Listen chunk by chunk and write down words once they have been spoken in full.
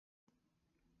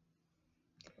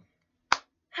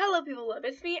Hello people, love,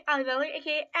 it's me, AlleyValery,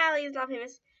 aka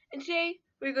AlleyIsNotFamous, and today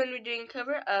we're going to be doing a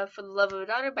cover of For the Love of a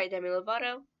Daughter by Demi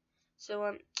Lovato.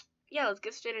 So, yeah, let's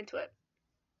get straight into it.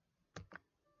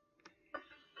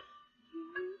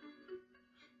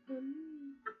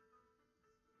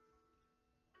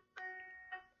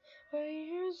 4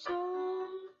 years old,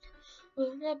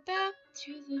 when I back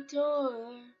to the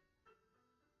door,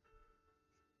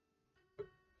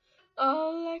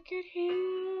 all I could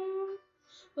hear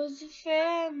was a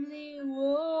family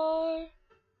war.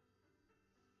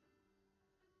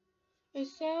 A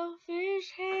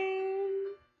selfish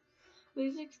hand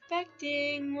was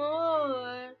expecting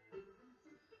more.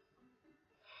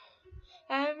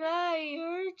 Am I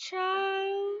your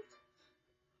child?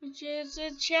 Which is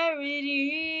a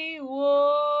charity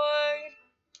ward.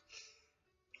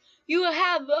 You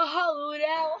have a hollowed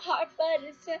out heart, but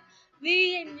it's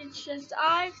heavy in your chest.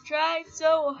 I've tried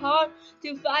so hard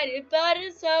to fight it, but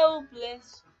it's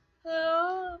hopeless.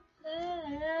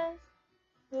 Hopeless.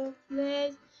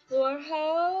 Hopeless. You're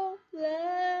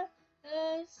hopeless.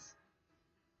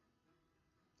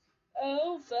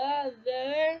 Oh,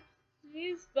 Father,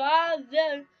 please,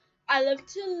 Father, I love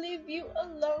to leave you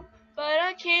alone, but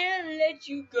I can't let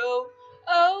you go.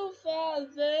 Oh,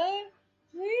 Father,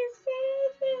 please,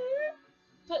 Father,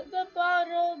 put the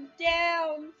bottle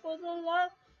down for the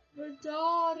love of a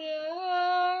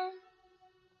daughter.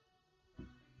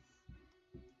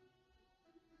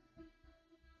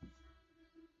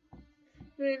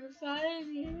 Been 5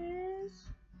 years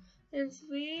since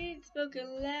we'd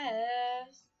spoken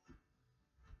last.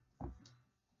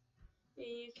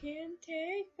 You can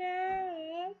take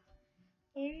back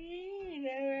what you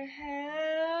never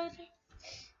had.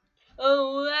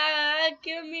 Oh, I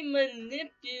can be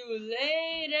manipulated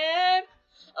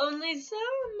only so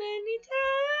many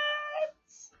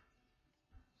times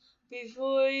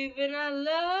before even I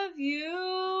love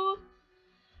you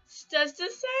starts to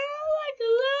sound like a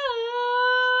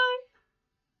lie.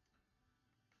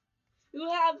 You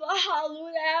have a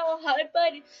hollowed out heart,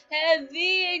 but it's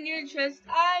heavy in your chest.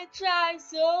 I try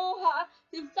so hard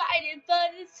to fight it,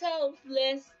 but it's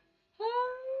hopeless.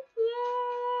 Hopeless.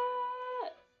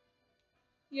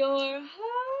 You're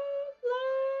hopeless.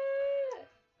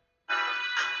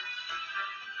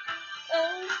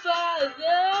 Oh,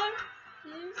 Father,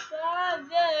 please,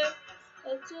 Father,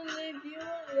 love to leave you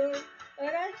alone,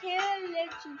 but I can't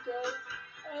let you go.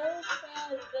 Oh,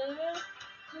 Father,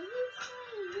 please,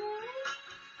 Father,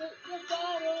 put the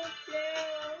bottle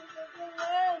down for the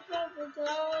love of a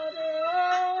daughter.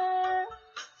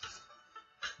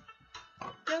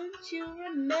 Don't you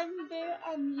remember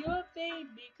I'm your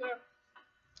baby girl?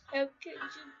 How could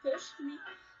you push me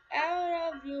out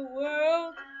of your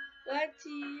world? Lie to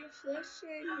your flesh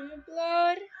and your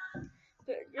blood.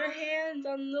 Put your hands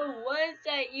on the ones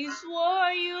that you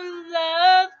swore you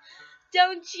loved.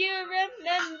 Don't you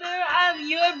remember I'm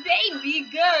your baby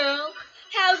girl?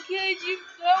 How could you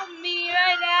throw me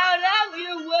right out of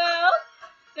your world?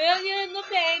 When the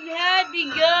pain had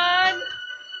begun.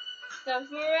 Now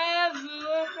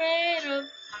forever afraid of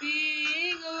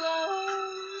being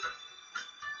alone.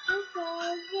 Oh,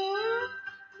 Father,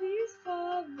 please,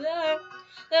 Father,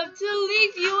 love to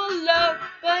leave you alone,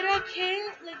 but I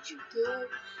can't let you go.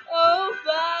 Oh,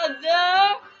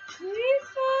 Father, please,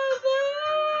 Father.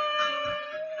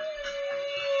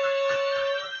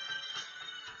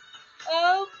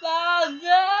 Oh,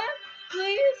 Father,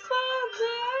 please,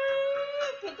 Father,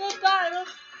 put the bottle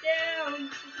down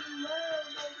for the love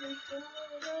of your daughter.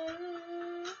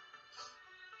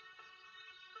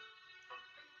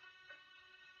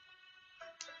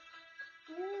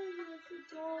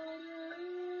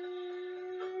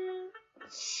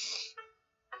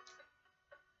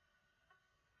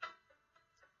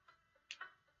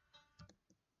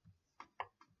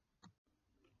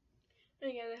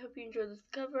 Again, I hope you enjoyed this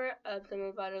cover of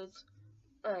Demi Lovato's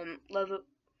 "Love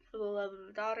for the Love of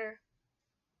a Daughter."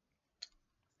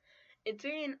 It's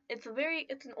an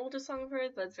older song of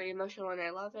hers, but it's very emotional and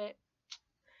I love it.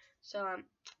 So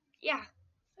yeah.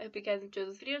 I hope you guys enjoyed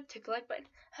this video. Click the like button,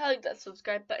 hug that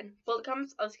subscribe button, bullet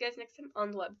comments. I'll see you guys next time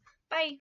on the web. Bye!